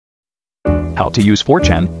How to use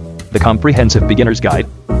 4chan, the comprehensive beginner's guide.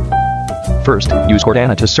 First, use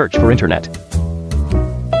Cortana to search for internet.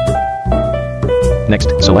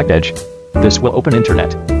 Next, select Edge. This will open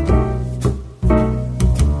internet.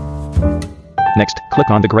 Next,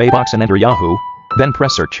 click on the gray box and enter Yahoo, then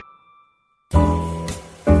press search.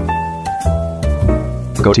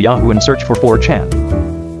 Go to Yahoo and search for 4chan.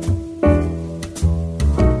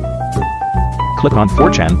 Click on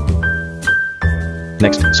 4chan.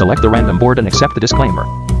 Next, select the random board and accept the disclaimer.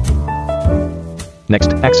 Next,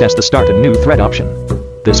 access the Start a New Thread option.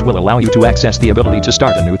 This will allow you to access the ability to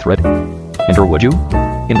start a new thread. Enter would you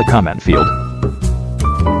in the comment field.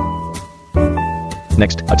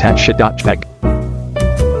 Next, attach shit.jpg.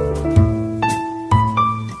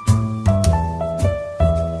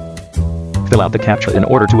 Fill out the captcha in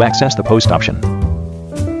order to access the post option.